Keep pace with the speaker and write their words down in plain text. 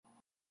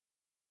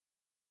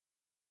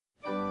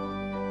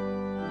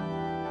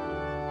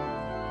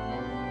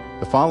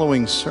The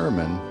following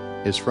sermon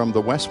is from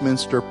the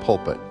Westminster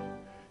pulpit,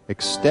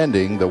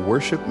 extending the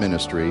worship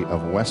ministry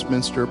of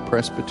Westminster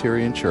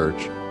Presbyterian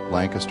Church,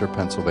 Lancaster,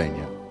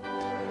 Pennsylvania.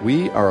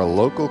 We are a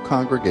local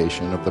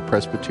congregation of the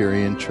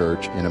Presbyterian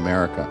Church in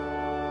America.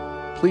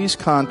 Please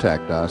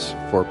contact us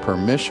for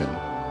permission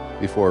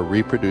before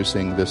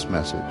reproducing this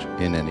message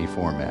in any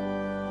format.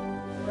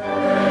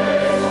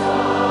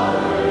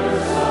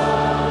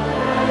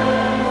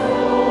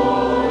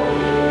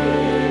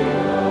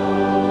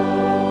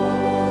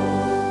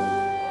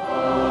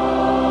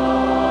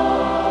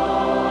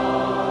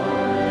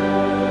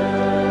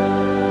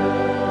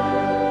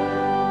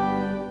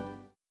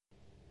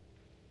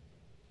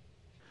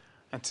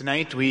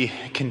 Tonight we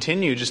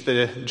continue just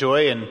the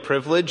joy and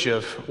privilege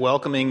of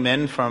welcoming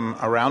men from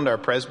around our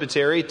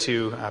presbytery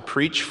to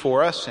preach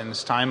for us in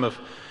this time of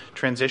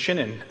transition.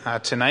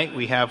 And tonight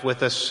we have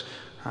with us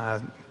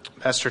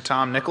Pastor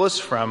Tom Nicholas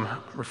from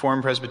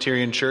Reformed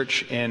Presbyterian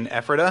Church in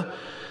Ephrata.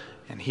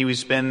 And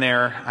he's been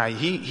there,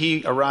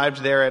 he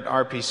arrived there at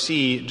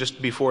RPC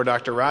just before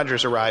Dr.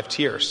 Rogers arrived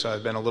here. So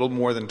it's been a little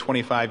more than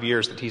 25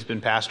 years that he's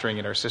been pastoring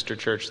at our sister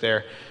church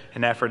there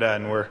in Ephrata.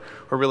 And we're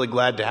really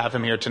glad to have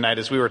him here tonight.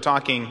 As we were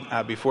talking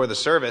before the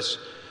service,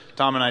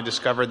 Tom and I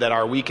discovered that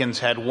our weekends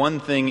had one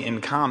thing in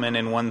common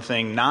and one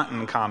thing not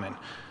in common.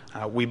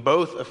 We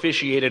both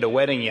officiated a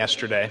wedding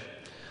yesterday,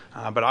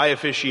 but I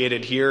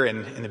officiated here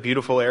in the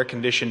beautiful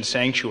air-conditioned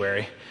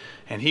sanctuary,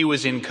 and he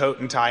was in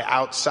coat and tie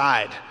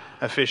outside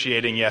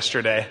officiating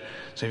yesterday.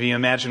 So if you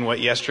imagine what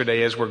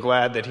yesterday is, we're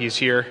glad that he's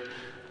here.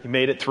 He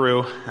made it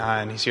through,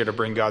 and he's here to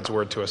bring God's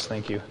word to us.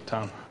 Thank you,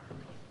 Tom.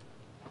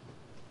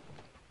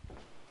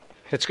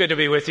 It's good to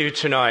be with you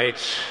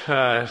tonight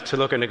to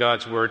look into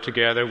God's word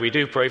together. We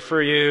do pray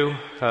for you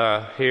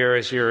here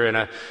as you're in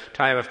a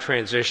time of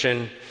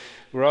transition.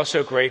 We're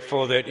also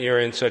grateful that you're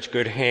in such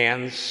good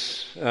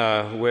hands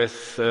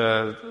with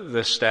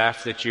the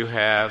staff that you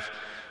have.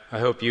 I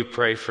hope you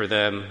pray for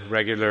them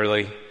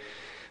regularly.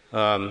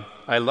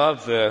 I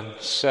love the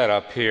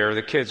setup here.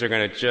 The kids are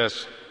going to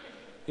just,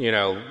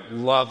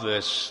 love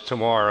this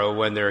tomorrow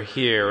when they're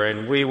here.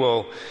 And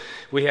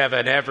we have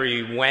an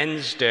every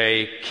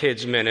Wednesday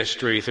kids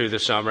ministry through the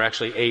summer,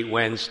 actually 8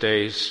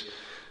 Wednesdays.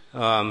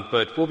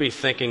 But we'll be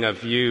thinking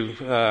of you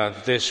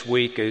this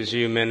week as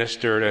you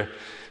minister to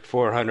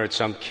 400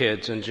 some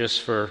kids, and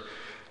just for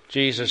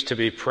Jesus to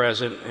be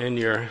present in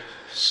your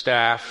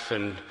staff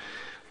and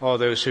all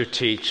those who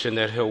teach, and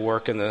that he'll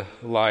work in the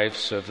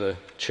lives of the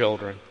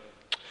children.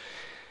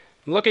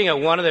 Looking at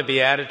one of the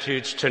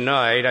Beatitudes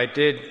tonight, I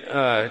did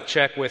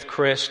check with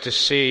Chris to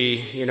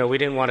see, we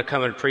didn't want to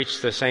come and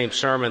preach the same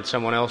sermon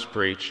someone else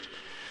preached.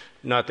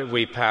 Not that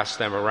we pass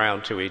them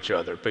around to each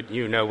other, but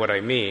you know what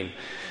I mean.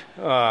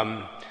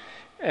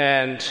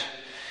 And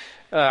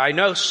I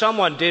know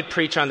someone did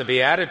preach on the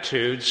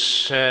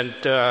Beatitudes, and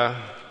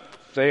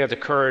they had the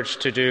courage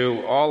to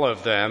do all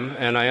of them,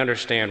 and I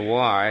understand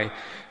why.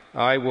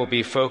 I will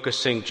be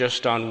focusing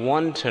just on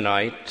one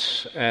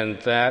tonight,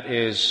 and that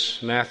is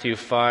Matthew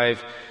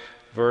 5,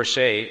 verse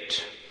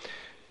 8,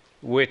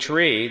 which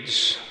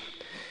reads,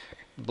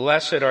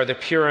 "Blessed are the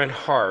pure in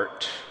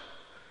heart,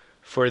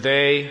 for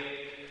they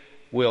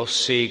will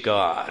see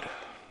God."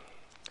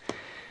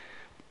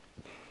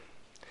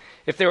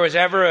 If there was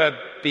ever a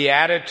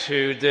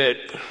beatitude that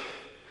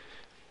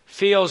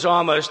feels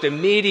almost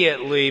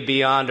immediately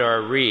beyond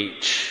our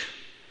reach,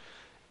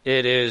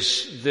 it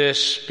is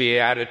this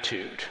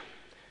beatitude.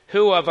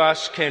 Who of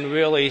us can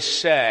really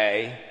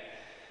say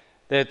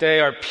that they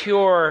are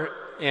pure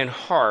in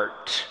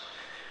heart?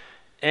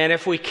 And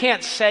if we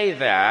can't say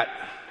that,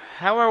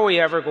 how are we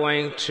ever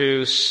going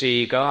to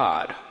see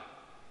God?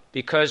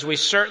 Because we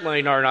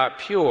certainly are not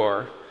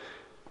pure,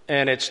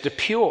 and it's the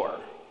pure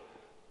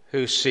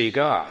who see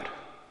God.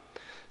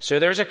 So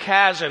there's a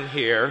chasm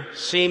here,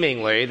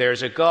 seemingly.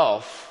 There's a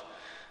gulf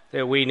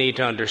that we need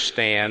to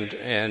understand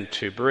and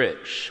to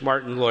bridge.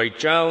 Martin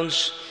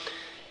Lloyd-Jones,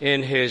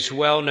 in his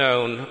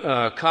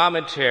well-known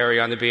commentary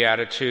on the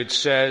Beatitudes,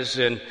 says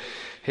in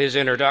his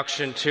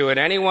introduction to it,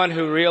 anyone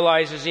who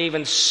realizes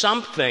even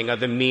something of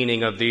the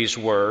meaning of these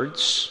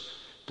words,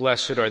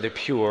 "Blessed are the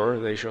pure,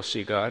 they shall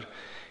see God,"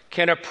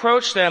 can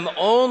approach them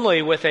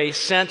only with a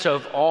sense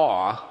of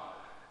awe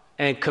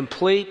and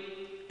complete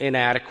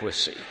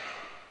inadequacy,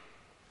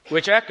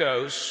 which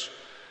echoes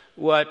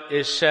what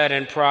is said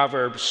in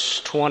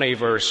Proverbs 20,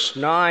 verse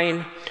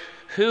 9,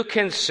 "Who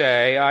can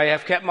say, I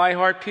have kept my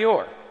heart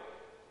pure?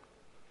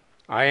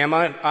 I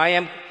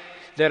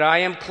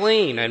am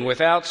clean and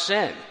without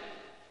sin,"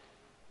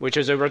 which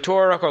is a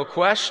rhetorical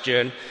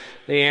question,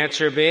 the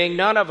answer being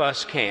none of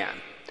us can.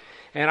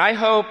 And I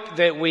hope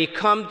that we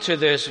come to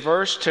this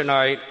verse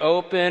tonight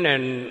open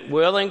and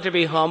willing to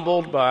be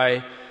humbled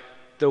by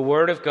the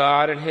Word of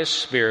God and His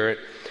Spirit,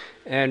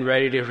 and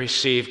ready to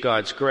receive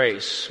God's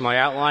grace. My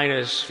outline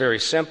is very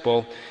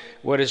simple.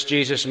 What does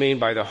Jesus mean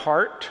by the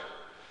heart?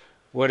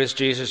 What does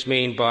Jesus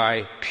mean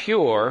by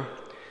pure?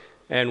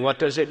 And what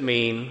does it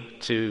mean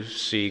to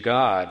see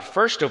God?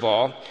 First of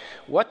all,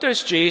 what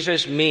does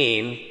Jesus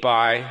mean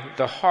by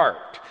the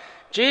heart?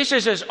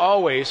 Jesus is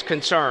always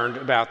concerned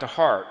about the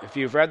heart. If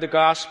you've read the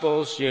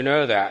Gospels, you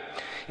know that.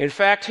 In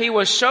fact, he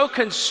was so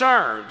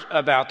concerned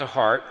about the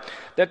heart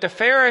that the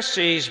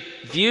Pharisees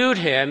viewed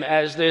him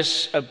as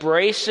this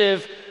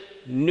abrasive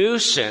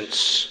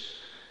nuisance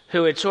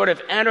who had sort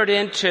of entered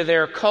into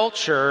their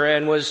culture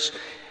and was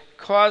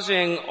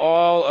causing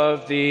all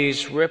of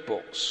these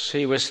ripples.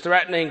 He was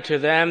threatening to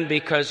them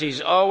because he's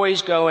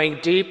always going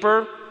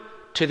deeper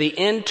to the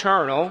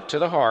internal, to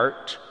the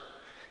heart.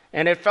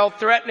 And it felt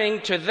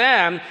threatening to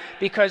them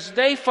because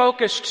they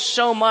focused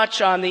so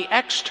much on the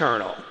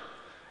external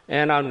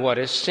and on what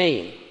is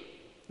seen.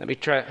 Let me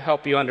try to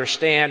help you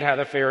understand how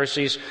the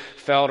Pharisees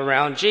felt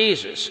around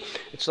Jesus.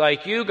 It's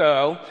like you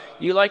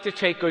like to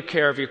take good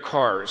care of your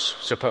cars,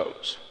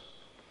 suppose.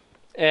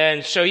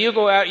 And so you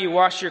go out, you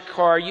wash your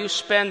car, you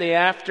spend the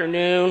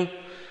afternoon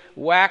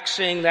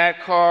waxing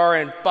that car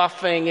and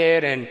buffing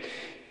it and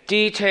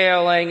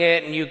detailing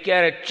it, and you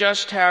get it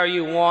just how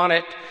you want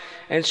it.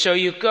 And so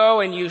you go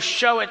and you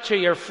show it to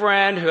your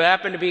friend who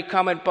happened to be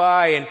coming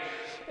by,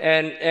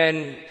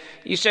 and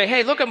you say,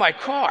 "Hey, look at my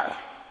car.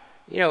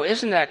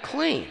 Isn't that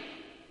clean?"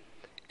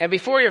 And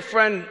before your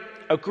friend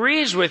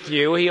agrees with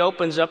you, he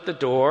opens up the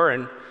door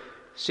and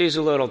sees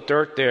a little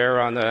dirt there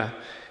on the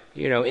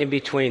in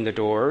between the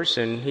doors,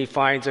 and he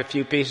finds a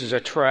few pieces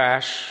of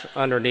trash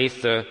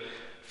underneath the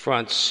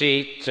front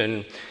seat,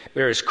 and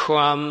there's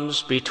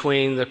crumbs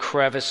between the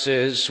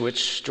crevices,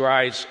 which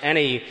drives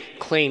any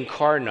clean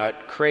car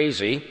nut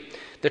crazy.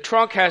 The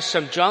trunk has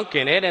some junk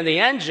in it, and the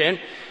engine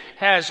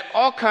has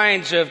all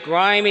kinds of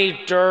grimy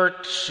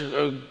dirt,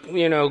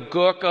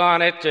 gook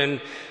on it,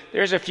 and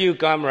there's a few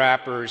gum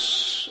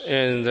wrappers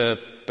in the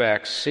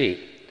back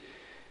seat.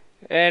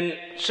 And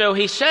so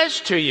he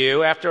says to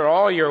you, after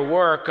all your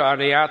work on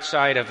the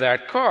outside of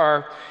that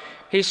car,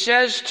 he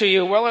says to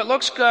you, "Well, it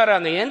looks good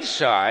on the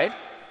inside,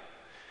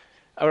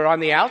 or on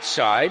the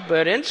outside,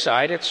 but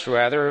inside it's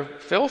rather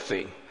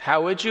filthy.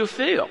 How would you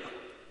feel?"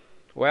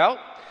 Well,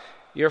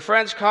 your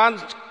friend's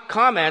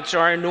comments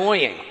are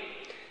annoying.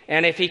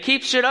 And if he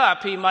keeps it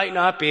up, he might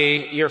not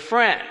be your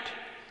friend.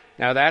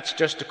 Now, that's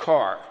just a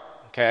car,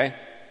 okay?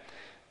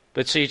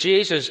 But see,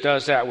 Jesus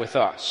does that with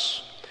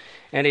us.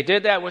 And he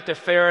did that with the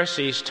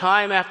Pharisees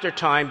time after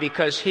time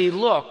because he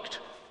looked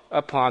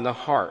upon the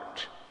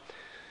heart.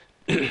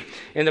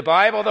 In the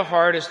Bible, the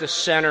heart is the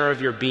center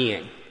of your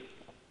being,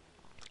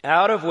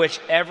 out of which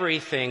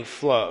everything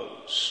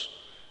flows.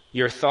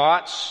 Your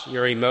thoughts,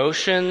 your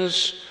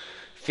emotions,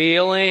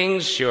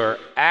 feelings, your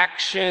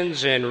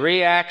actions and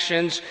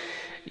reactions.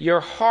 Your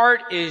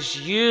heart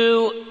is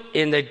you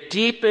in the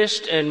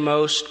deepest and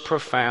most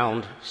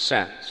profound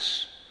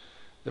sense.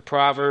 The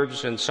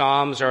Proverbs and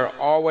Psalms are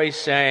always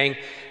saying,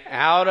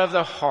 out of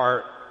the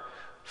heart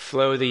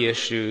flow the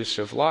issues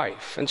of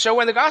life. And so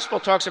when the gospel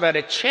talks about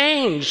a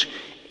change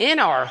in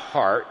our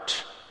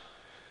heart,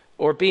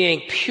 or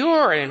being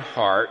pure in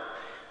heart,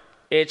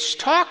 it's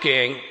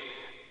talking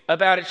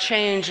about a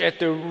change at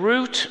the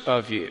root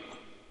of you,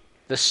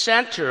 the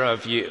center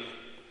of you,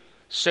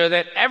 so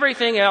that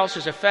everything else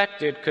is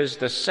affected because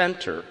the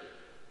center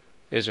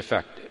is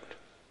affected.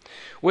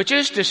 Which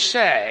is to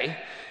say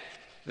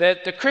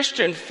that the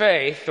Christian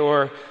faith,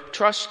 or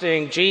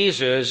trusting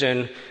Jesus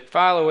and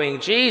following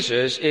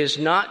Jesus, is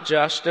not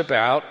just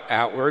about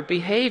outward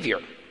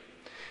behavior.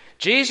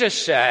 Jesus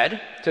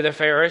said to the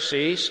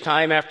Pharisees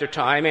time after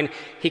time, and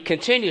he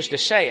continues to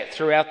say it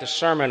throughout the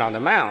Sermon on the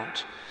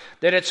Mount,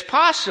 that it's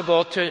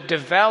possible to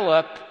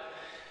develop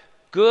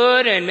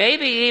good and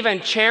maybe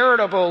even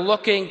charitable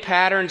looking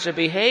patterns of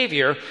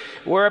behavior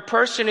where a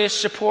person is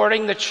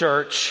supporting the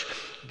church,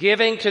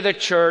 giving to the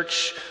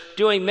church,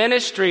 doing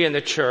ministry in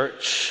the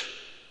church,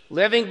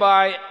 living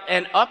by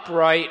an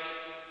upright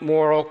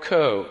moral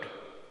code.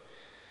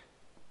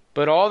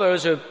 But all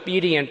those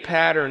obedient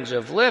patterns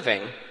of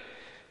living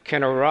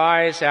can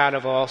arise out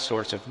of all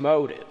sorts of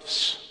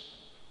motives: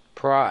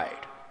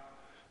 pride,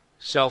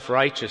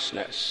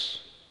 self-righteousness,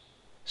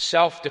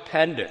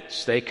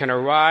 self-dependence. They can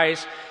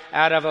arise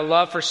out of a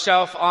love for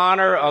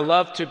self-honor, a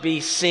love to be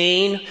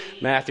seen,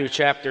 Matthew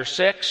chapter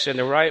 6, in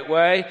the right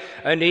way,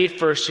 a need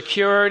for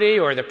security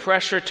or the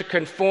pressure to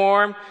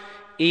conform,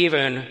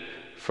 even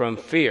from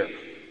fear.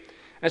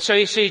 And so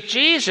you see,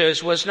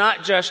 Jesus was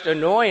not just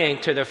annoying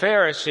to the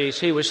Pharisees,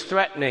 he was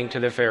threatening to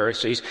the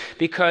Pharisees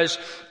because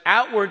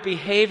outward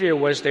behavior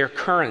was their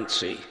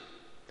currency.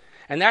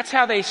 And that's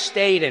how they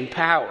stayed in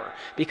power,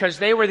 because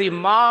they were the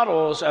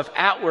models of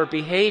outward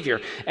behavior.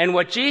 And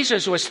what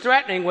Jesus was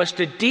threatening was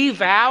to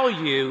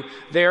devalue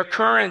their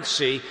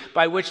currency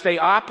by which they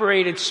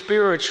operated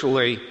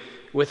spiritually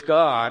with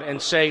God, and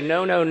say,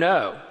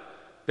 no,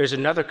 there's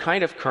another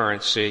kind of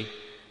currency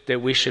that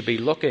we should be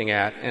looking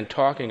at and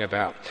talking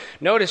about.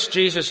 Notice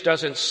Jesus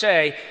doesn't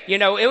say,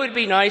 it would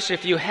be nice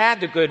if you had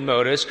the good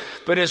motives,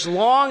 but as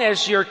long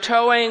as you're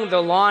towing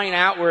the line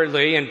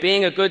outwardly and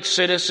being a good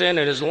citizen,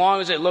 and as long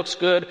as it looks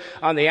good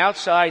on the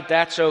outside,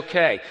 that's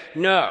okay.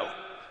 No,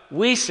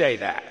 we say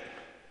that.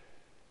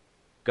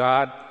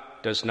 God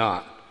does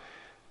not.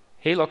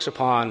 He looks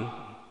upon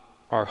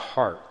our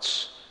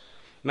hearts.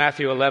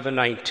 Matthew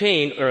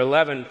 11:19 or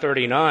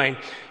 11:39,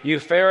 you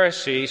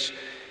Pharisees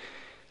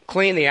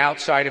clean the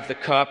outside of the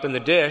cup and the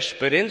dish,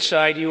 but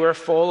inside you are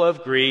full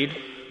of greed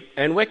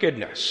and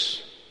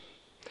wickedness.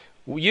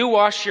 You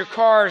wash your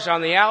cars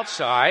on the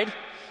outside,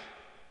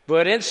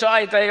 but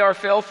inside they are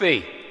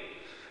filthy.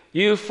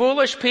 You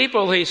foolish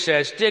people, he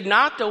says, did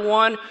not the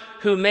one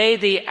who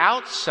made the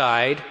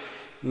outside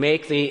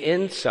make the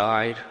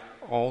inside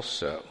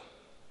also?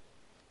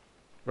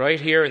 Right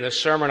here in the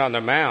Sermon on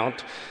the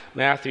Mount,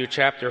 Matthew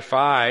chapter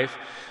 5,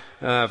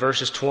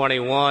 verses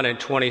 21 and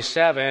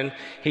 27,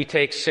 he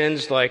takes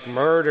sins like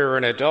murder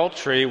and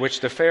adultery,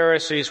 which the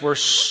Pharisees were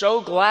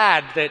so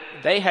glad that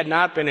they had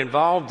not been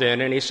involved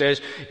in, and he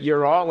says,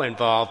 you're all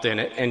involved in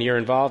it, and you're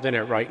involved in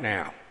it right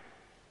now.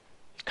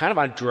 He kind of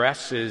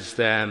addresses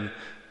them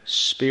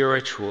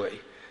spiritually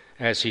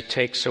as he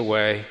takes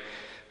away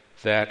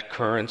that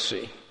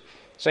currency.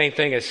 Same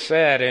thing is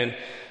said in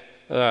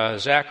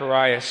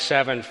Zechariah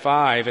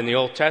 7:5 in the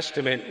Old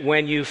Testament.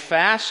 When you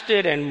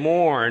fasted and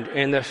mourned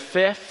in the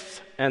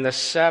 5th and the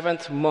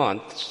 7th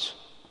months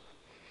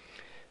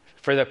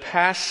for the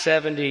past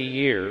 70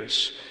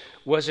 years,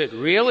 was it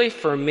really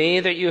for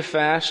me that you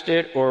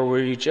fasted, or were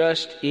you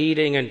just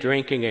eating and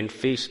drinking and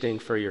feasting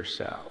for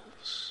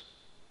yourselves?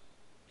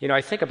 You know,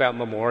 I think about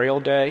Memorial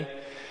Day.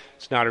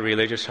 It's not a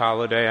religious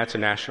holiday, that's a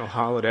national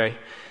holiday.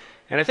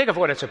 And I think of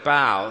what it's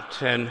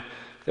about and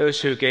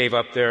those who gave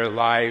up their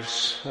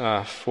lives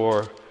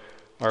for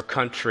our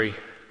country.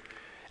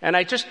 And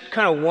I just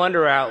kind of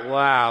wonder out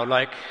loud,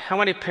 like, how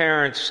many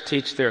parents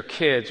teach their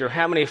kids, or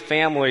how many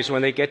families,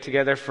 when they get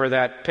together for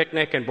that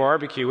picnic and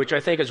barbecue, which I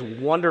think is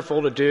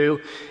wonderful to do.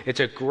 It's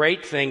a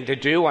great thing to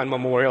do on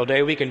Memorial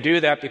Day. We can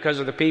do that because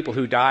of the people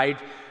who died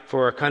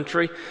for our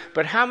country.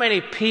 But how many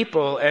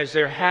people, as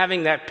they're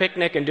having that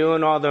picnic and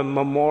doing all the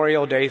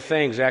Memorial Day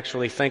things,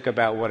 actually think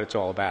about what it's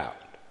all about?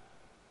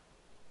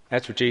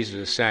 That's what Jesus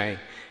is saying.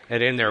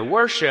 And in their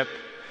worship,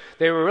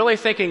 they were really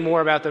thinking more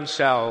about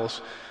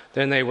themselves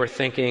than they were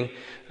thinking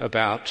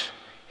about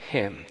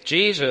Him.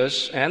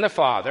 Jesus and the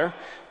Father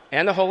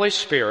and the Holy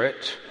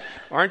Spirit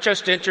aren't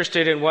just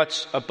interested in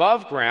what's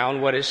above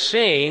ground, what is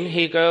seen.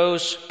 He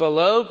goes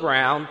below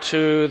ground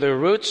to the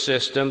root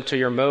system, to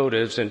your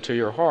motives and to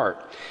your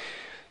heart.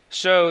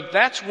 So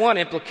that's one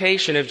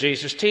implication of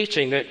Jesus'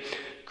 teaching, that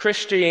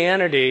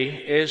Christianity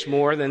is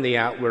more than the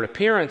outward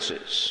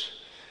appearances.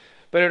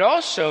 But it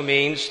also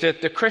means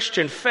that the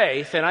Christian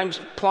faith, and I'm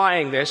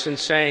applying this and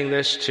saying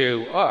this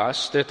to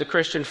us, that the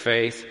Christian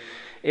faith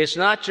is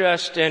not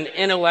just an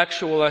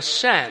intellectual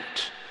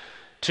assent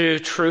to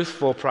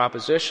truthful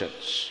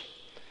propositions.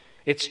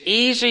 It's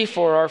easy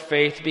for our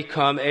faith to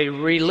become a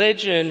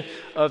religion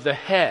of the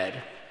head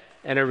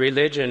and a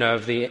religion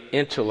of the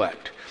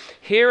intellect.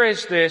 Here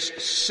is this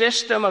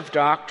system of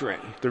doctrine,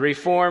 the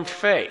Reformed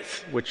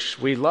faith, which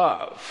we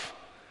love,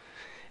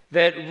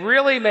 that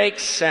really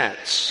makes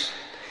sense.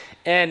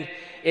 And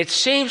it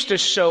seems to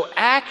so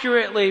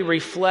accurately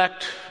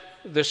reflect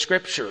the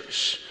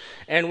Scriptures.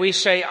 And we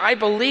say, I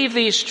believe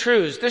these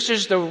truths. This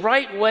is the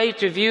right way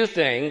to view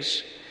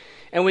things.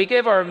 And we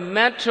give our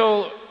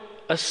mental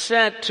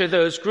assent to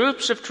those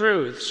groups of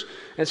truths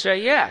and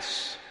say,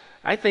 yes,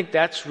 I think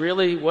that's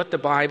really what the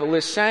Bible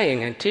is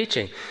saying and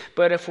teaching.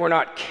 But if we're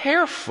not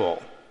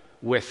careful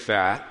with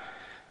that,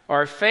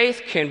 our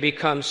faith can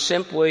become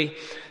simply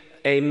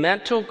a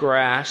mental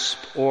grasp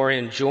or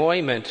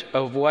enjoyment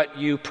of what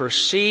you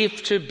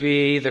perceive to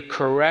be the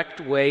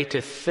correct way to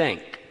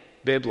think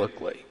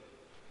biblically,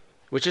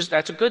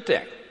 that's a good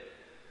thing,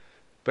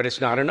 but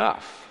it's not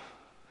enough.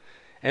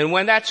 And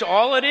when that's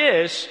all it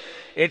is,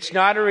 it's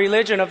not a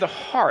religion of the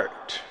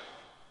heart.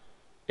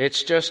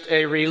 It's just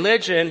a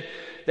religion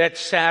that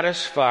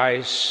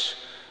satisfies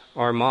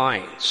our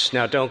minds.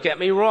 Now, don't get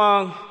me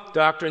wrong.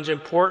 Doctrine's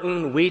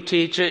important. We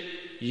teach it.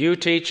 You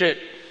teach it.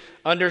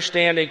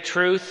 Understanding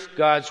truth,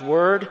 God's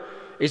Word,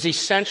 is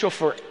essential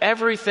for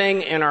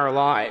everything in our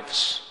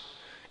lives.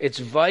 It's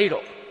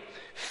vital.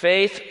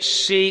 Faith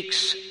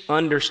seeks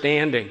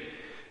understanding.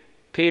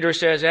 Peter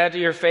says, add to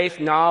your faith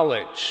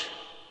knowledge,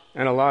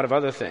 and a lot of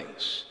other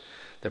things.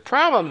 The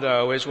problem,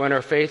 though, is when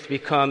our faith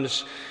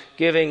becomes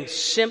giving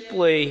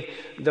simply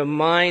the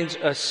mind's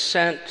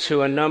assent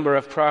to a number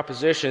of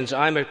propositions.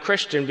 I'm a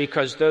Christian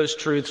because those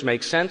truths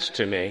make sense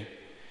to me.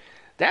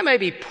 That may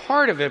be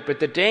part of it, but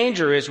the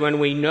danger is when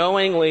we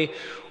knowingly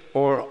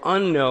or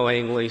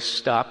unknowingly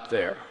stop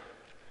there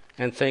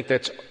and think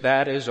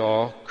that is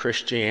all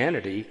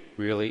Christianity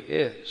really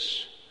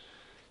is.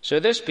 So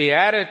this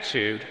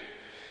beatitude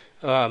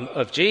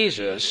of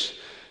Jesus,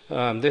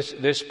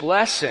 this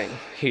blessing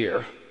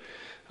here,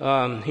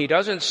 he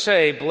doesn't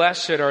say,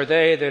 blessed are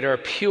they that are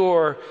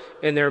pure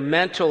in their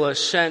mental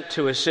assent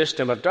to a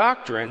system of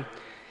doctrine.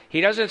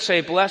 He doesn't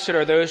say, blessed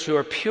are those who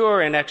are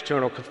pure in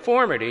external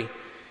conformity.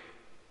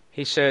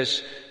 He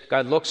says,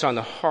 God looks on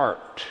the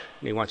heart,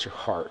 and He wants your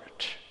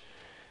heart.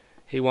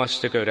 He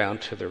wants to go down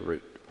to the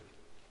root.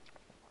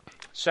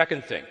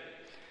 Second thing,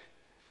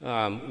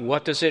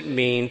 what does it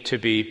mean to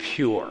be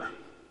pure?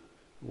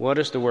 What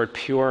does the word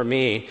pure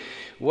mean?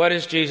 What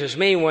does Jesus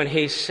mean when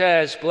he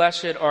says,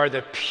 blessed are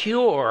the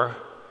pure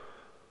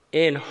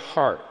in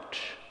heart?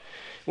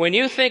 When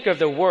you think of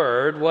the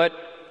word, what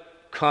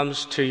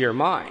comes to your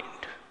mind?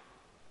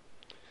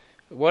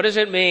 What does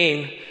it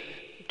mean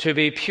to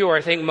be pure?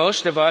 I think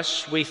most of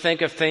us, we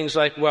think of things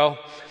like, well,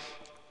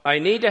 I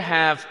need to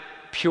have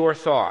pure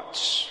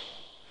thoughts.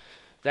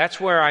 That's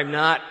where I'm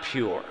not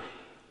pure.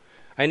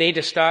 I need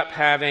to stop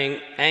having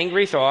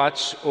angry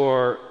thoughts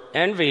or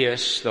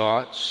envious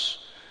thoughts,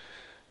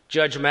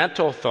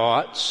 judgmental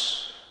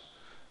thoughts,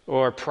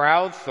 or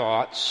proud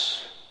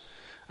thoughts.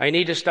 I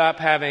need to stop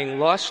having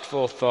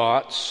lustful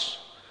thoughts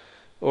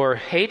or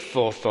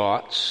hateful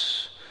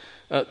thoughts.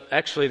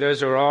 Actually,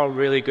 those are all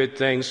really good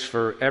things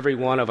for every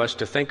one of us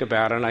to think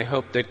about, and I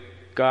hope that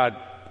God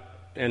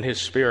and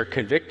His Spirit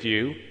convict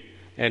you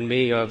and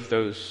me of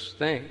those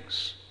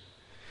things.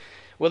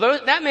 Well,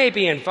 that may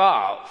be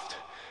involved,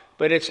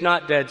 but it's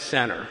not dead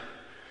center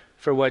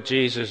for what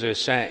Jesus is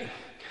saying.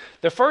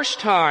 The first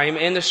time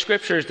in the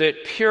Scriptures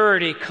that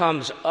purity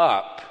comes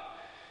up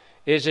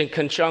is in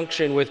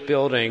conjunction with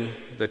building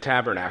the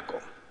tabernacle.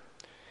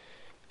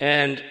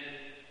 And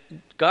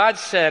God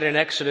said in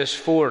Exodus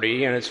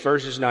 40, and it's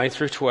verses 9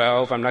 through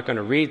 12, I'm not going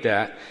to read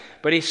that,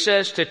 but He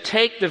says to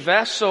take the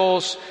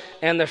vessels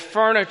and the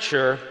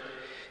furniture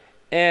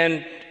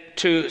and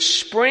to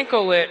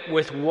sprinkle it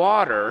with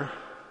water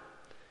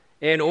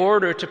in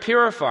order to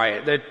purify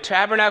it. The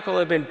tabernacle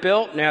had been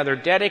built. Now they're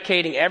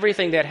dedicating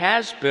everything that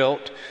has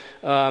built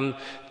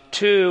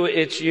to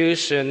its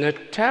use in the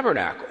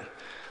tabernacle.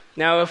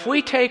 Now, if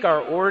we take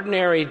our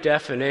ordinary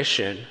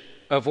definition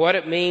of what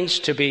it means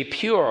to be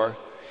pure,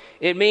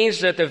 it means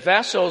that the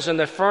vessels and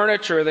the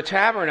furniture of the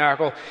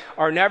tabernacle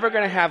are never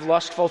going to have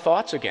lustful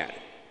thoughts again.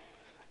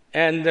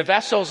 And the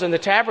vessels in the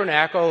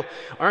tabernacle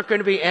aren't going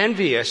to be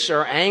envious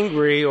or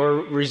angry or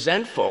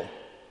resentful.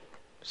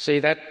 See,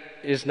 that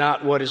is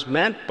not what is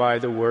meant by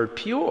the word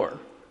pure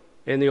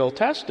in the Old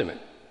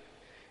Testament.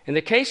 In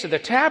the case of the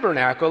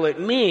tabernacle, it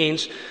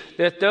means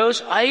that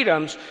those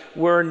items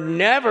were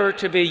never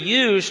to be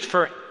used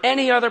for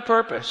any other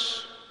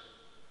purpose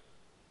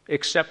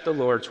except the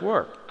Lord's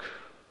work.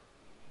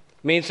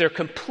 It means they're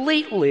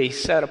completely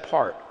set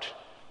apart,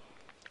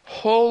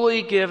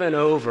 wholly given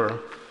over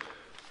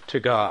to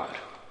God.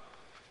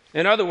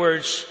 In other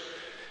words,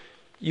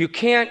 you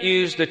can't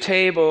use the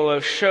table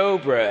of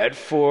showbread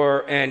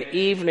for an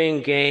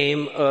evening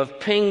game of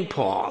ping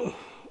pong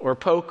or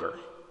poker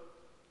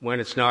when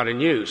it's not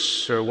in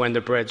use or when the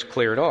bread's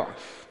cleared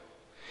off.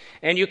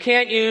 And you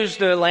can't use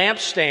the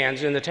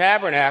lampstands in the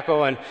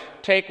tabernacle and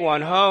take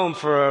one home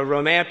for a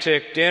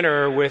romantic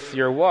dinner with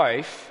your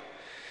wife.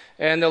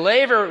 And the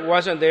laver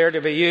wasn't there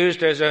to be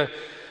used as a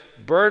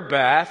bird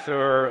bath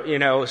or,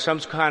 some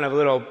kind of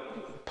little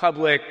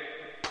public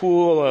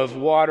pool of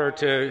water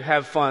to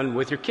have fun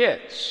with your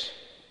kids.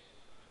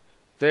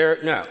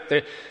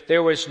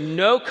 There was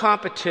no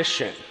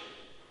competition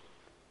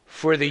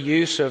for the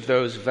use of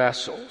those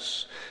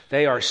vessels.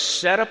 They are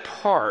set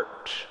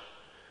apart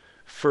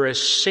for a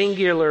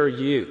singular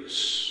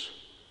use.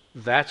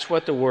 That's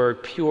what the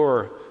word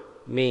pure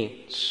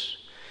means.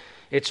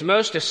 Its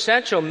most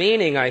essential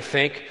meaning, I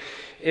think,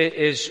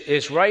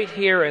 is right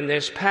here in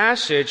this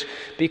passage,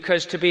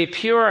 because to be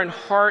pure in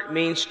heart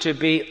means to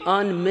be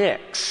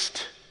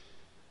unmixed.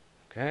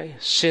 Okay?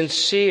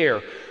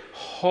 Sincere,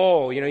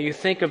 whole. You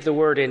think of the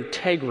word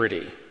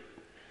integrity.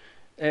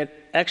 And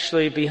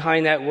actually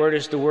behind that word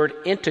is the word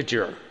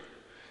integer.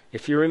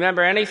 If you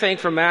remember anything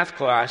from math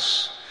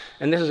class,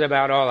 and this is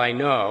about all I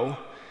know,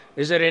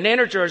 is that an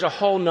integer is a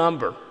whole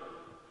number.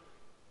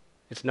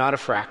 It's not a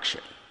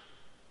fraction.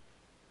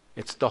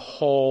 It's the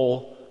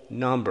whole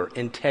number.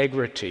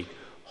 Integrity,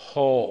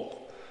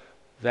 whole.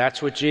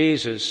 That's what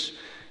Jesus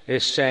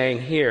is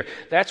saying here.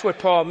 That's what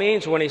Paul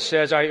means when he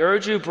says, I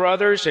urge you,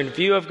 brothers, in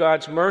view of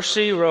God's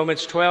mercy,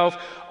 Romans 12,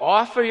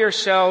 offer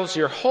yourselves,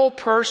 your whole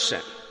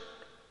person,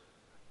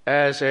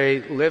 as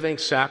a living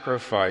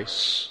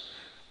sacrifice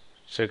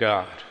to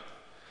God.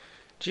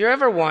 Do you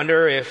ever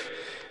wonder if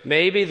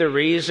maybe the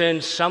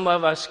reason some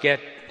of us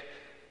get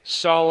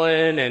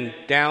sullen and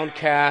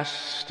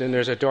downcast and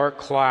there's a dark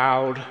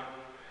cloud,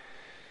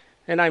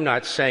 and I'm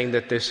not saying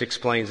that this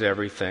explains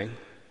everything,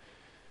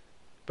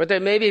 but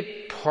that maybe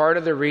part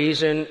of the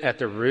reason at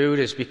the root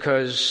is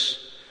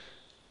because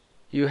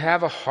you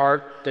have a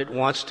heart that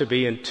wants to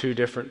be in two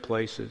different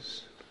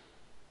places.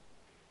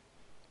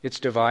 It's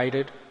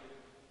divided,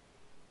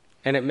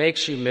 and it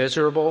makes you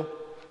miserable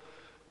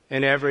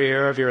in every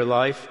area of your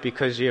life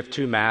because you have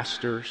two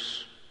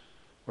masters,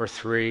 or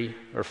three,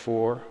 or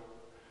four,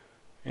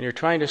 and you're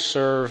trying to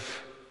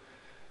serve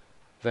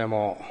them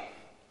all.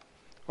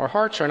 Our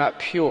hearts are not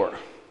pure.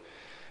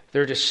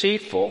 They're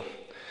deceitful,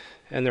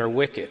 and they're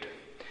wicked.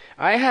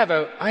 I have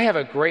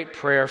a great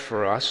prayer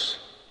for us.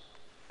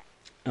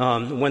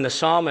 When the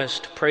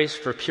psalmist prays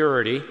for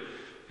purity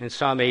in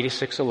Psalm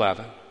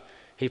 86:11,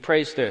 he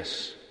prays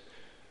this: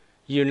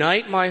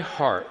 unite my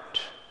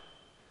heart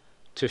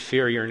to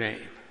fear your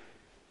name.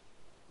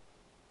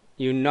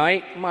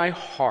 Unite my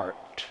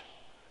heart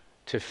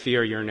to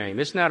fear your name.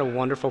 Isn't that a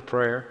wonderful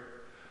prayer?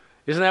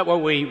 Isn't that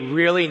what we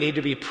really need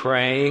to be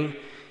praying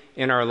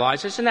in our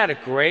lives? Isn't that a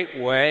great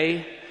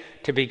way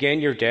to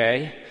begin your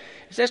day?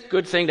 Is that a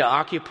good thing to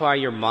occupy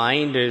your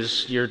mind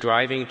as you're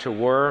driving to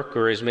work,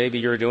 or as maybe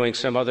you're doing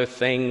some other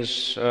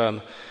things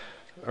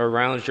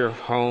around your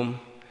home?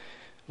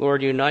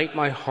 Lord, unite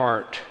my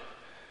heart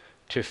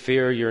to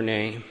fear your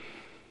name.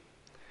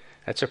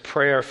 That's a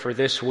prayer for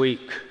this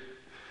week,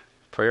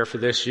 prayer for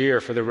this year,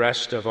 for the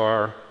rest of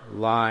our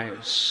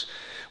lives.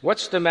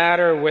 What's the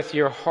matter with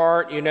your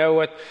heart? You know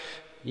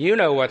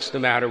what's the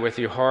matter with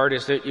your heart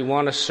is that you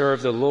want to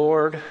serve the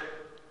Lord,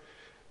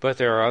 but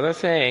there are other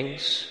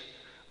things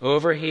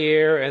over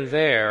here and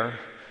there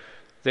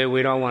that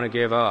we don't want to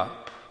give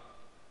up.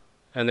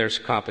 And there's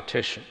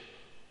competition.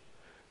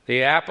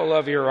 The apple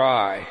of your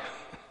eye,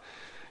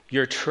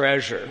 your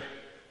treasure.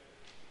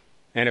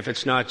 And if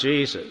it's not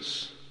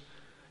Jesus,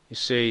 you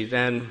see,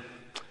 then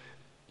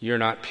you're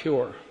not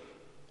pure.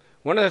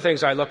 One of the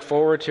things I look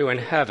forward to in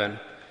heaven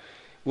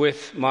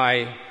with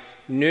my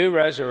new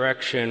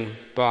resurrection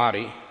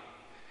body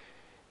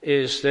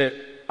is that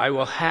I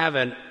will have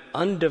an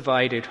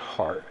undivided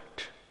heart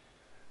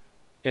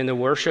in the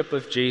worship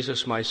of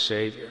Jesus, my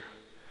Savior,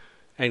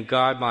 and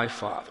God, my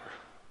Father.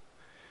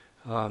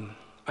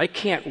 I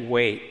can't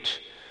wait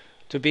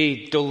to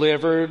be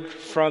delivered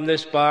from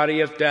this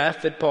body of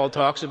death that Paul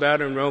talks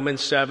about in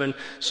Romans 7,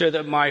 so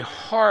that my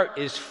heart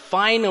is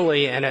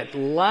finally and at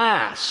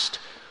last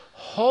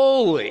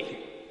holy,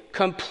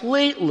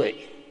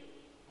 completely,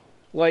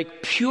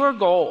 like pure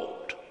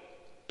gold,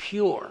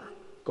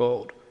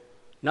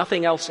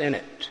 nothing else in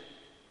it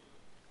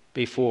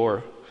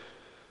before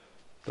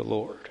the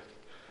Lord.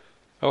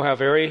 Oh, how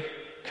very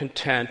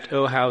content,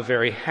 oh, how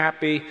very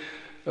happy,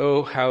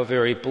 oh, how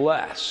very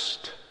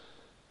blessed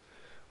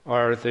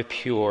are the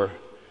pure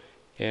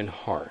in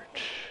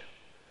heart.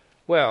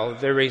 Well,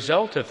 the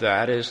result of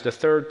that is the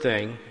third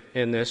thing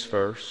in this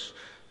verse.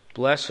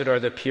 Blessed are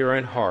the pure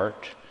in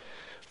heart,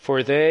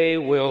 for they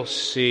will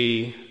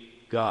see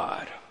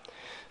God.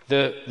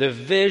 The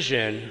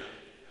vision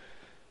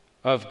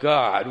of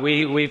God.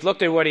 We've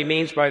looked at what he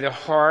means by the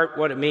heart,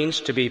 what it means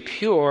to be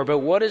pure, but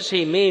what does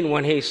he mean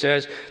when he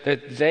says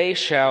that they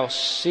shall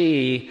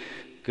see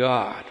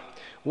God?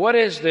 What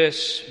is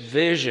this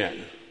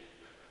vision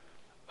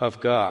of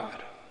God?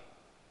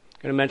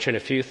 I'm going to mention a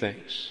few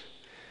things.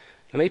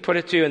 Let me put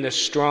it to you in the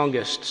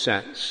strongest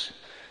sense,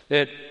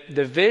 that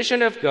the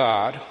vision of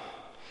God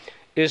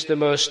is the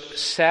most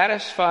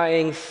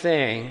satisfying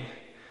thing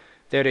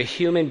that a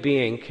human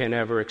being can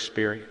ever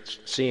experience,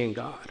 seeing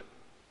God.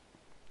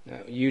 Now,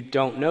 you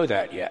don't know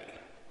that yet,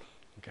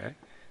 okay?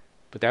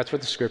 But that's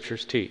what the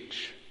Scriptures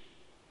teach.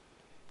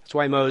 That's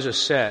why Moses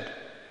said,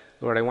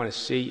 Lord, I want to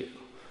see you.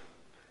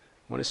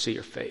 I want to see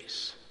your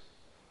face.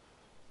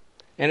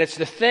 And it's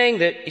the thing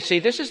that, you see,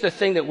 this is the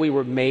thing that we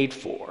were made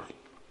for.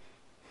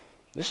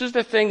 This is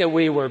the thing that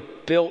we were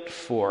built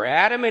for.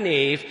 Adam and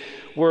Eve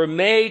were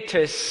made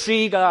to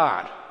see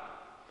God.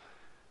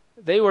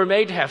 They were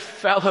made to have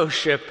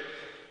fellowship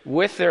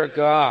with their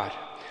God.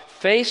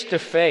 Face to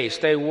face,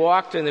 they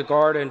walked in the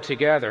garden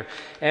together.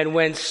 And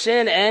when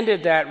sin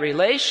ended that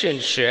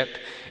relationship,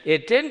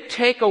 it didn't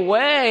take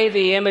away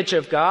the image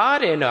of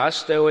God in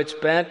us, though it's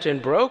bent and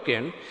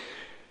broken.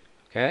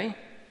 Okay?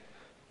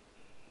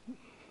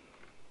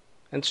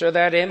 And so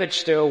that image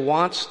still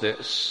wants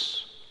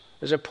this.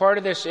 There's a part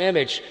of this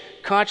image,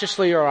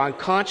 consciously or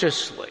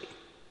unconsciously,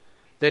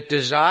 that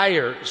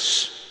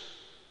desires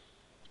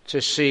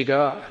to see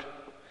God.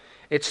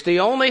 It's the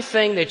only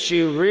thing that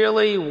you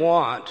really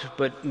want,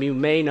 but you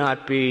may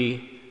not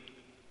be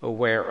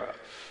aware of.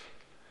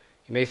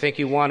 You may think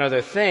you want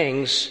other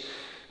things,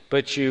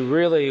 but you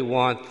really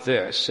want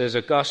this. As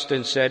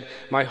Augustine said,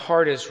 my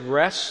heart is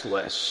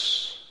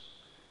restless.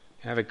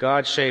 I have a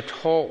God-shaped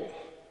hole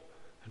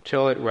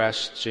until it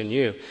rests in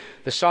you.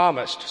 The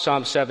psalmist,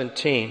 Psalm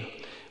 17,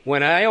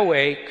 when I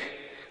awake,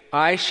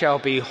 I shall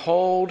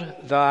behold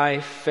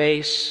thy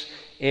face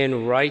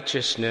in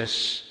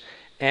righteousness,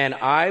 and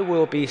I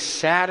will be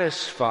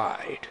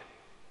satisfied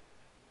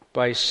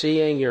by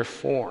seeing your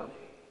form.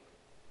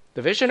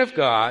 The vision of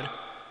God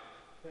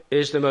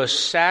is the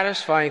most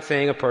satisfying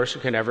thing a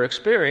person can ever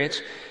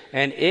experience,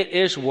 and it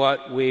is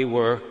what we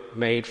were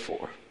made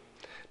for.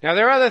 Now,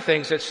 there are other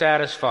things that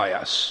satisfy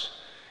us,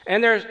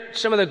 and there are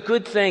some of the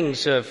good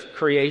things of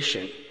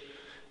creation,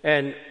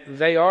 and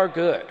they are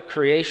good.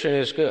 Creation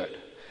is good.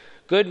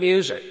 Good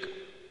music,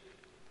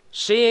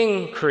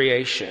 seeing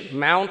creation,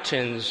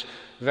 mountains,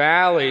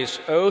 valleys,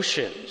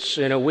 oceans.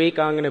 In a week,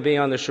 I'm going to be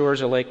on the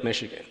shores of Lake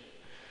Michigan.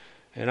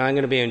 And I'm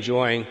going to be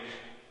enjoying,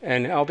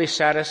 and I'll be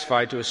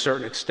satisfied to a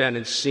certain extent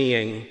in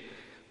seeing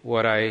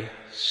what I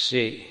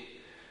see.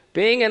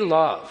 Being in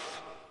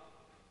love,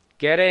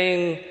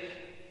 getting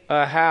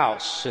a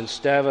house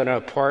instead of an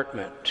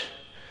apartment.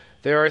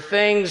 There are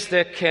things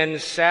that can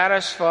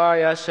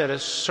satisfy us at a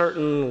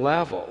certain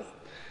level.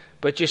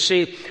 But you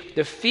see,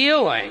 the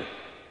feeling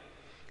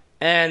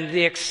and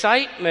the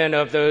excitement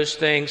of those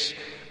things,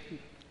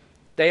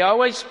 they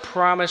always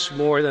promise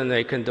more than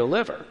they can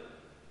deliver.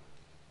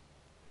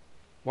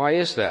 Why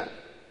is that?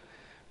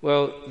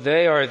 Well,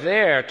 they are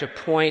there to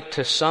point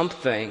to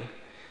something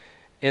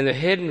in the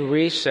hidden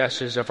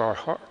recesses of our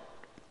heart.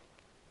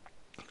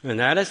 And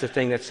that is the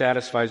thing that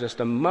satisfies us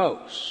the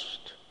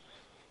most.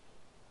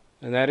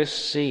 And that is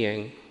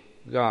seeing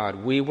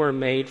God. We were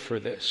made for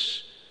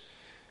this.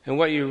 And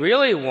what you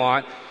really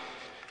want,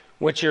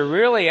 what you're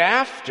really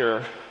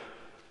after,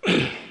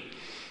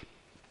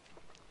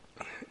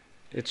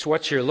 it's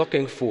what you're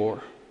looking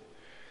for.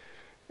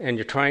 And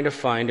you're trying to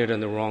find it in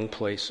the wrong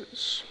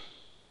places.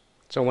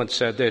 Someone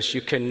said this: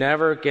 you can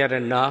never get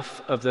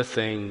enough of the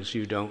things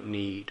you don't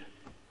need.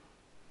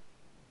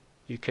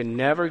 You can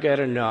never get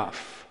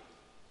enough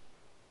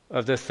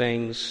of the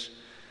things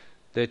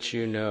that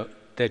you know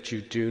that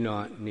you do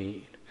not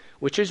need.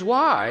 Which is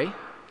why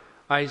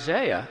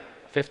Isaiah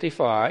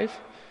 55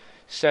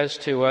 says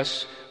to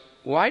us,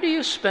 why do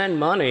you spend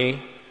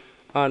money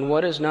on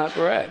what is not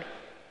bread?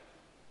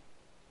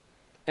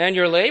 And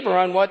your labor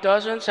on what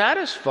doesn't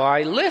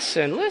satisfy?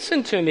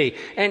 Listen to me,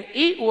 and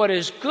eat what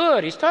is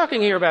good. He's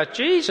talking here about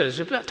Jesus.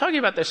 He's talking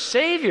about the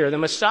Savior, the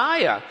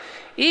Messiah.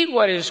 Eat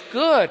what is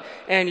good,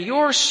 and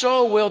your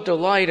soul will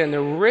delight in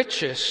the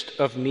richest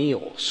of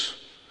meals.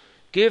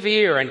 Give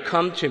ear and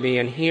come to me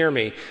and hear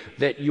me,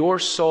 that your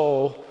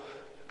soul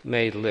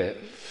may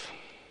live.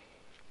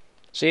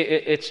 See,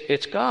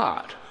 it's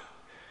God.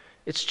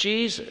 It's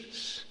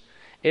Jesus.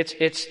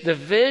 It's the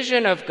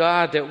vision of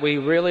God that we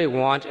really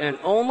want, and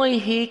only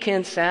He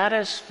can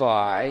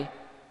satisfy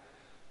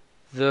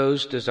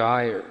those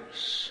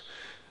desires.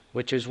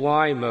 Which is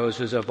why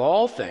Moses, of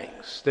all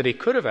things that he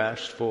could have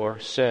asked for,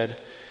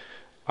 said,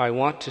 I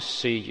want to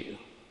see you.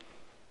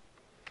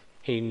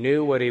 He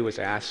knew what he was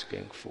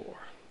asking for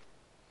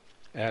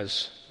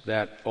as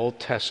that Old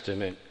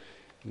Testament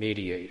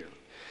mediator.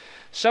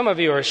 Some of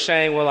you are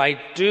saying, well, I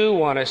do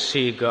want to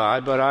see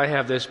God, but I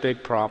have this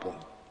big problem.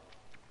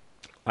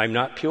 I'm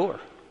not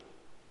pure.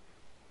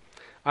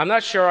 I'm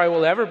not sure I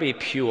will ever be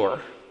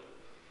pure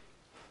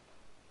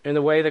in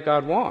the way that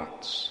God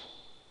wants.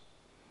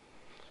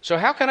 So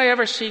how can I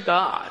ever see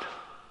God?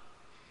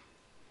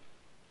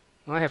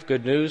 Well, I have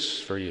good news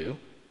for you.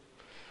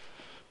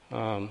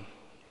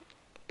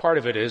 Part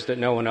of it is that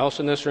no one else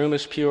in this room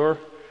is pure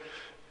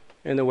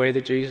in the way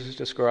that Jesus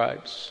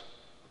describes.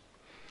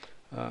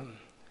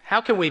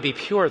 How can we be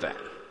pure then?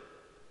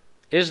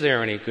 Is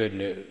there any good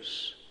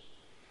news?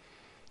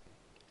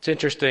 It's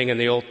interesting in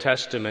the Old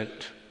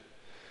Testament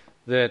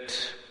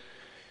that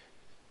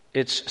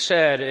it's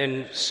said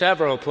in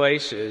several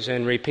places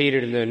and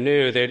repeated in the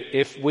New that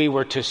if we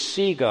were to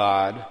see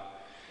God,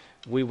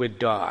 we would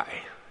die.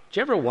 Do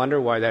you ever wonder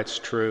why that's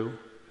true?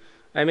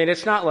 I mean,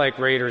 it's not like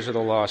Raiders of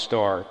the Lost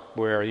Ark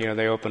where,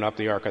 they open up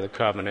the Ark of the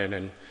Covenant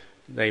and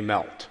they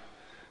melt.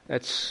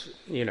 That's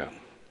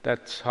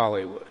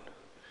Hollywood.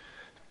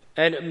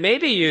 And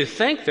maybe you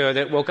think, though,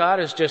 that, well, God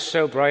is just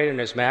so bright in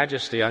His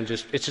majesty,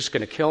 it's just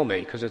going to kill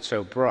me because it's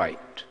so bright.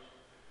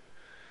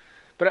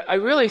 But I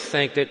really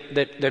think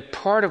that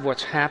part of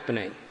what's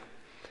happening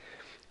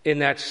in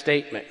that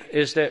statement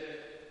is that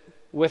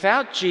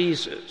without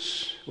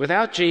Jesus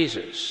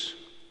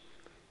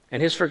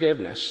and His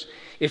forgiveness,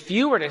 if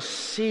you were to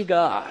see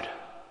God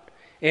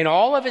in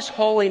all of His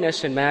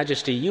holiness and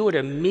majesty, you would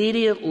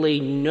immediately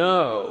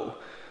know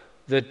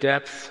the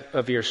depth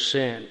of your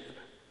sin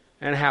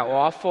and how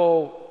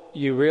awful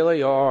you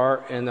really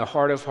are in the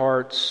heart of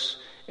hearts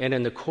and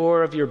in the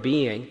core of your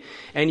being,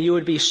 and you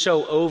would be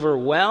so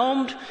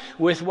overwhelmed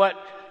with what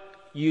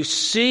you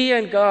see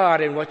in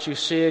God and what you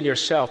see in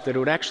yourself that it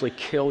would actually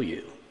kill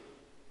you.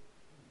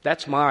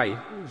 That's my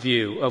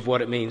view of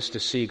what it means to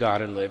see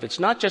God and live. It's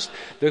not just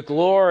the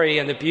glory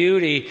and the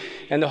beauty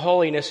and the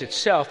holiness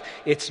itself.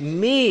 It's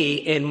me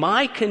in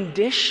my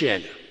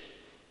condition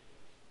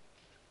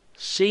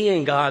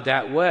seeing God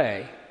that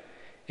way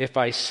if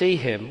I see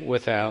Him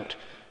without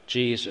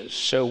Jesus.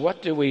 So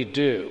what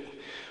do?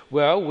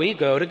 Well, we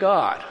go to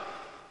God.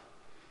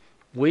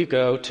 We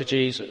go to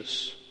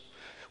Jesus.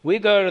 We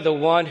go to the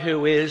one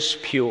who is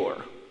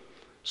pure.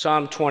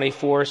 Psalm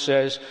 24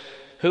 says,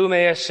 who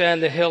may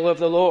ascend the hill of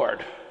the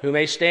Lord? Who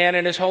may stand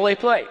in His holy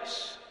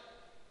place?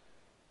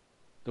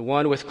 The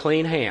one with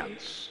clean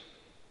hands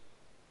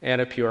and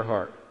a pure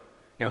heart.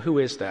 Now, who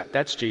is that?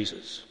 That's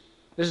Jesus.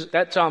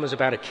 That psalm is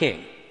about a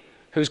king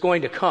who's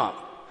going to come.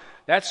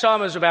 That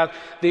psalm is about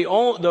the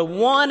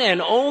one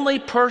and only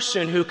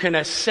person who can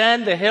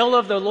ascend the hill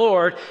of the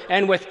Lord,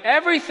 and with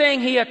everything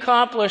He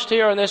accomplished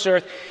here on this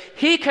earth,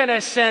 He can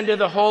ascend to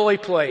the holy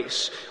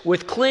place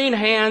with clean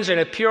hands and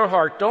a pure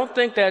heart. Don't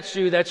think that's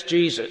you, that's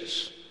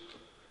Jesus.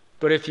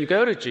 But if you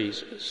go to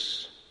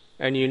Jesus,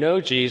 and you know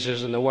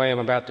Jesus in the way I'm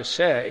about to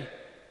say,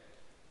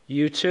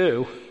 you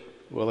too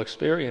will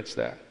experience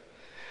that.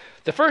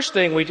 The first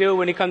thing we do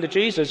when we come to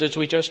Jesus is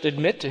we just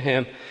admit to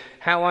Him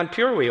how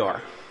impure we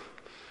are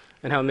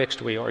and how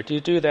mixed we are. Do you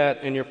do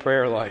that in your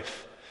prayer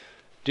life?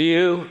 Do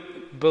you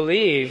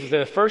believe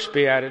the first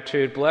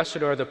beatitude, blessed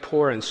are the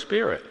poor in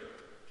spirit,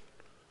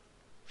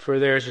 for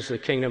theirs is the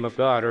kingdom of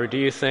God? Or do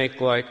you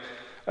think like,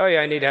 oh yeah,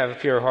 I need to have a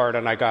pure heart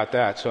and I got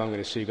that, so I'm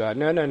going to see God?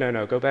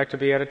 No. Go back to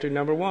beatitude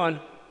number 1.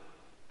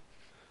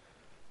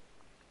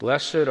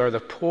 Blessed are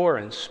the poor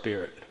in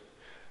spirit.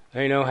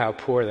 They know how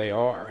poor they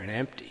are and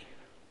empty.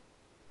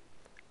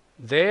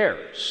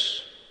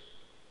 Theirs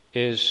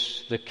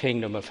is the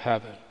kingdom of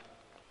heaven.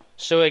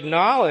 So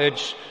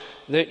acknowledge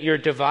that you're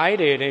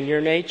divided in your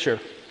nature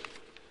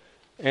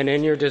and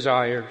in your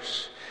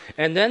desires.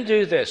 And then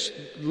do this.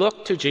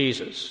 Look to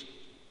Jesus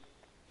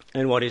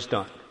and what he's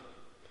done.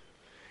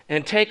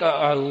 And take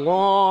a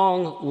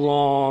long,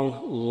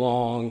 long,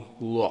 long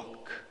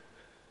look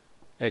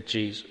at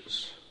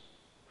Jesus.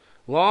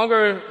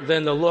 Longer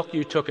than the look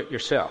you took at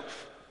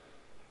yourself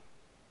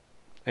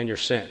and your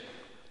sin.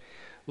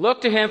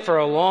 Look to him for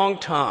a long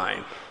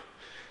time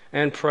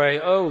and pray,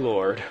 "Oh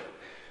Lord,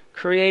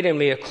 create in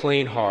me a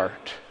clean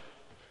heart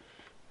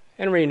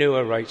and renew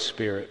a right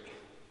spirit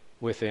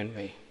within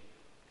me."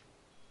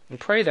 And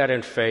pray that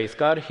in faith.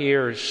 God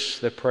hears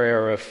the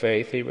prayer of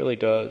faith. He really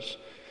does.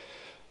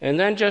 And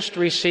then just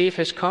receive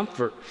his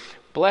comfort.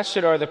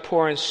 Blessed are the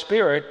poor in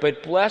spirit,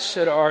 but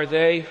blessed are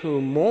they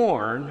who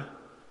mourn,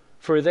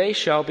 for they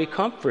shall be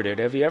comforted.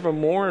 Have you ever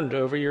mourned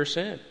over your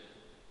sin?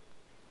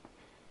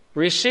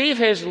 Receive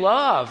his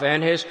love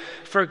and his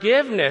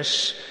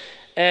forgiveness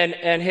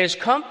and his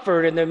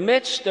comfort in the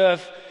midst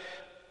of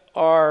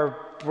our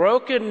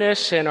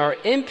brokenness and our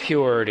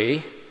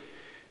impurity,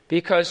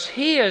 because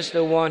he is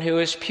the one who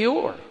is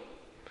pure.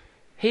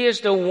 He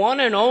is the one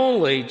and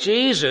only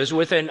Jesus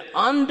with an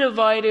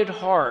undivided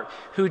heart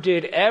who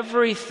did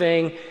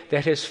everything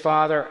that his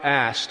Father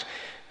asked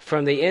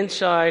from the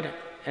inside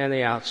and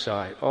the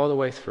outside, all the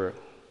way through.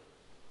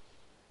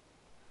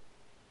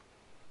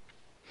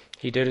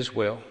 He did his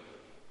will.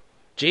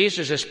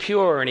 Jesus is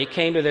pure, and he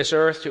came to this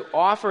earth to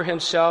offer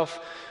himself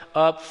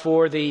up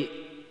for the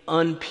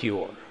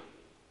unpure,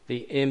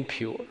 the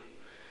impure.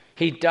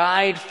 He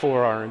died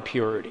for our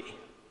impurity.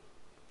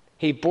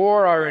 He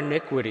bore our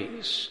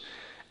iniquities.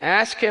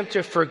 Ask him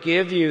to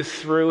forgive you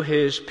through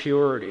his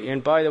purity.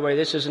 And by the way,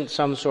 this isn't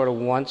some sort of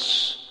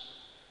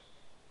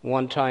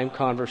one-time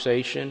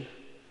conversation.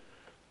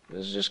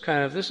 This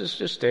is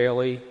just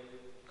daily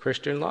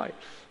Christian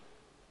life.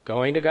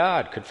 Going to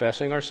God,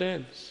 confessing our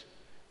sins,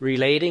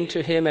 relating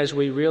to him as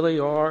we really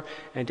are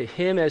and to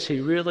him as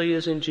he really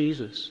is in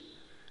Jesus,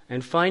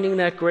 and finding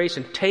that grace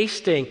and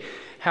tasting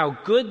how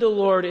good the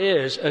Lord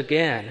is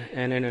again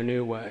and in a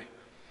new way.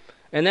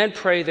 And then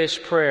pray this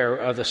prayer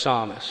of the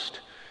psalmist.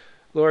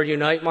 Lord,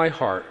 unite my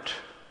heart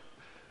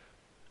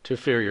to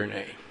fear your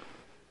name.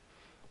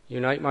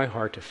 Unite my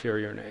heart to fear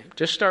your name.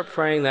 Just start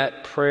praying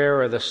that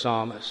prayer of the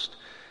psalmist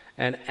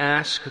and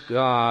ask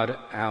God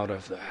out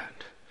of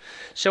that.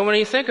 So when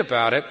you think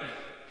about it,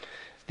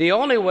 the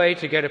only way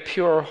to get a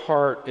pure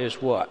heart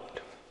is what?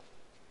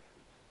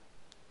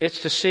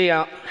 It's to see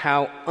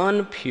how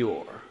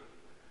unpure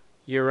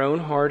your own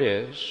heart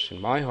is, and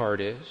my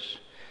heart is.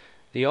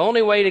 The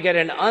only way to get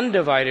an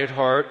undivided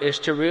heart is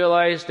to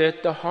realize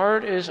that the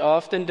heart is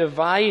often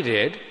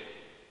divided.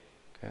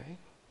 Okay?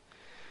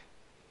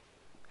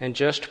 And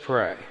just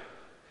pray,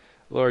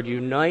 Lord,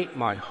 unite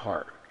my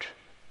heart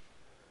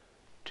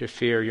to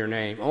fear your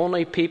name.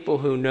 Only people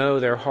who know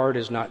their heart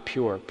is not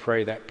pure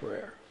pray that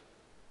prayer.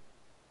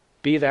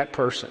 Be that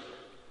person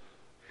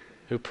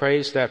who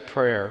prays that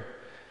prayer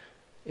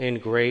in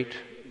great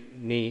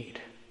need.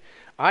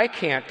 I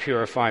can't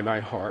purify my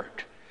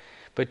heart,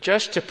 but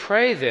just to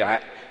pray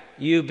that,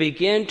 you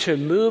begin to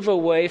move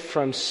away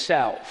from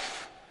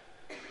self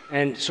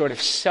and sort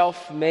of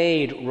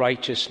self-made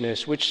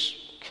righteousness, which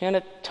can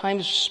at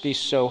times be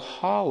so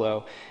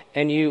hollow,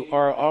 and you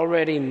are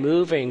already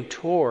moving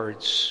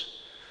towards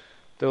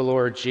the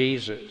Lord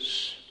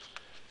Jesus,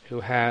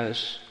 who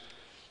has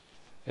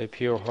a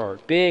pure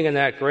heart. Being in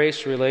that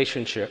grace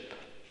relationship,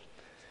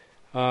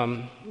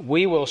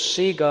 we will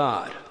see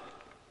God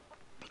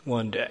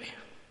one day.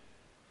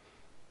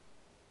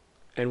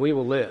 And we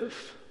will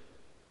live.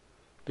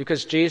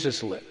 Because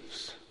Jesus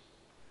lives.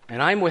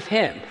 And I'm with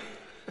him.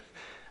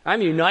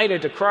 I'm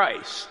united to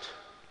Christ.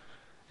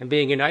 And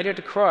being united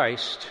to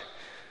Christ,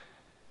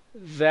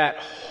 that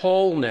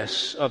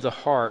wholeness of the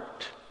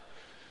heart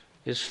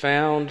is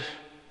found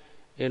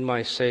in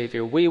my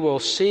Savior. We will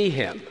see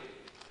him.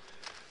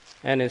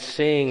 And in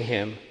seeing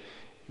him,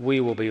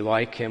 we will be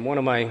like him. One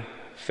of my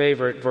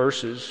favorite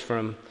verses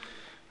from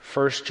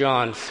 1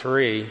 John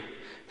 3,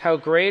 how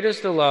great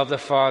is the love the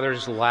Father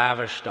has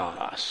lavished on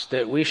us,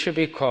 that we should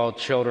be called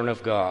children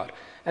of God.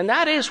 And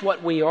that is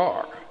what we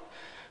are.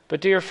 But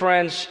dear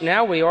friends,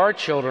 now we are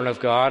children of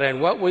God, and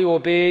what we will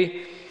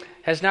be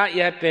has not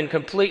yet been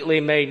completely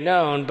made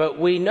known, but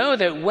we know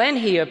that when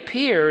he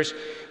appears,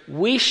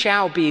 we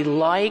shall be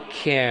like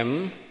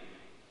him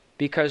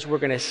because we're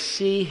going to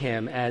see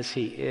him as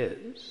he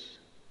is.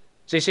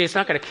 So you see, it's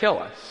not going to kill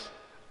us.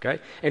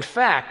 Okay? In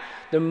fact,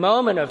 the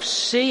moment of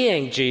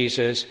seeing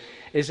Jesus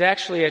is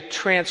actually a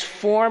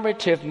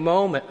transformative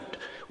moment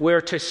where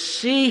to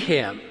see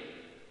him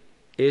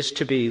is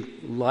to be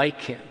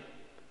like him.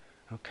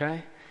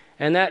 Okay?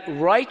 And that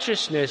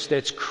righteousness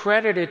that's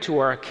credited to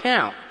our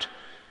account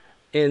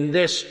in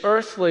this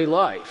earthly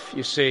life,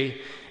 you see,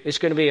 is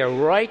going to be a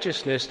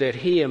righteousness that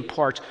he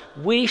imparts.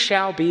 We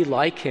shall be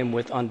like him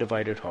with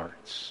undivided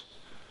hearts.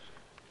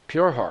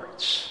 pure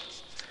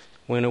hearts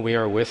when we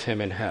are with him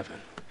in heaven.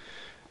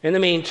 In the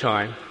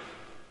meantime,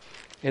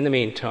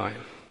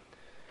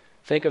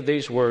 think of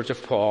these words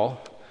of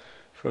Paul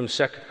from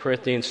 2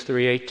 Corinthians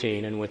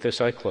 3:18, and with this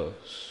I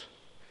close.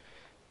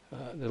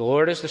 The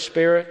Lord is the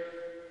Spirit,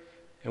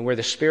 and where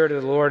the Spirit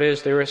of the Lord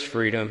is, there is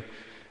freedom.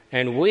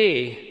 And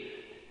we,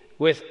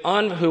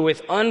 who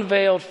with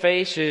unveiled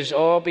faces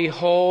all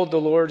behold the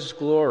Lord's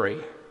glory,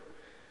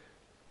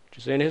 which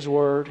is in his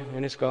word,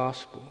 in his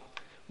gospel,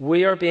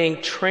 we are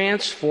being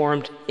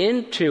transformed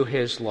into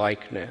his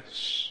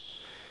likeness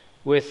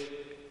with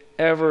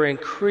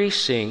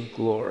ever-increasing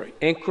glory,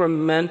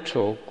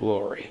 incremental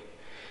glory,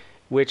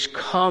 which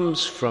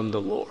comes from the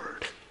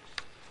Lord,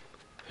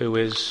 who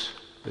is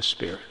the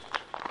Spirit.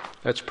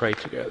 Let's pray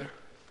together.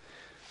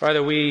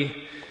 Father,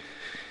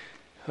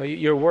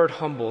 your word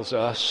humbles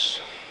us.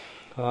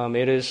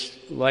 It is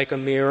like a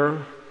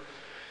mirror,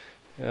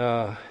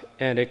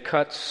 and it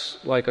cuts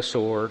like a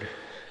sword,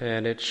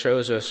 and it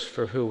shows us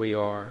for who we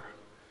are.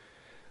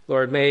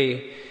 Lord,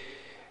 may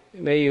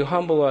you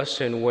humble us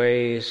in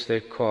ways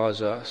that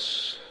cause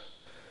us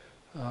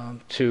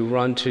to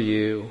run to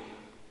you,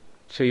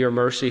 to your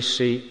mercy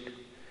seat,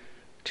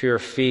 to your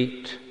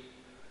feet,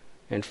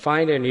 and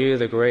find in you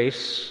the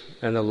grace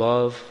and the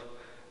love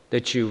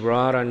that you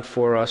wrought on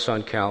for us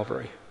on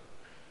Calvary,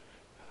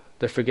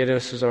 the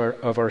forgiveness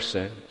of our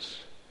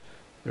sins,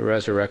 the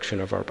resurrection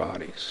of our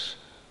bodies,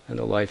 and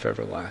the life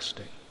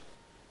everlasting.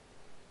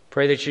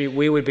 Pray that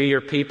we would be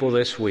your people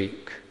this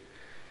week.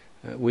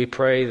 We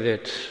pray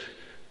that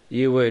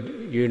you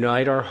would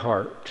unite our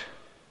heart,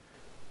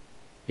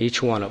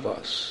 each one of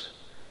us,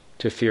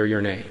 to fear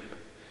your name.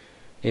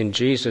 In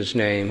Jesus'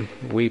 name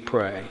we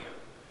pray.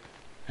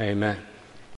 Amen.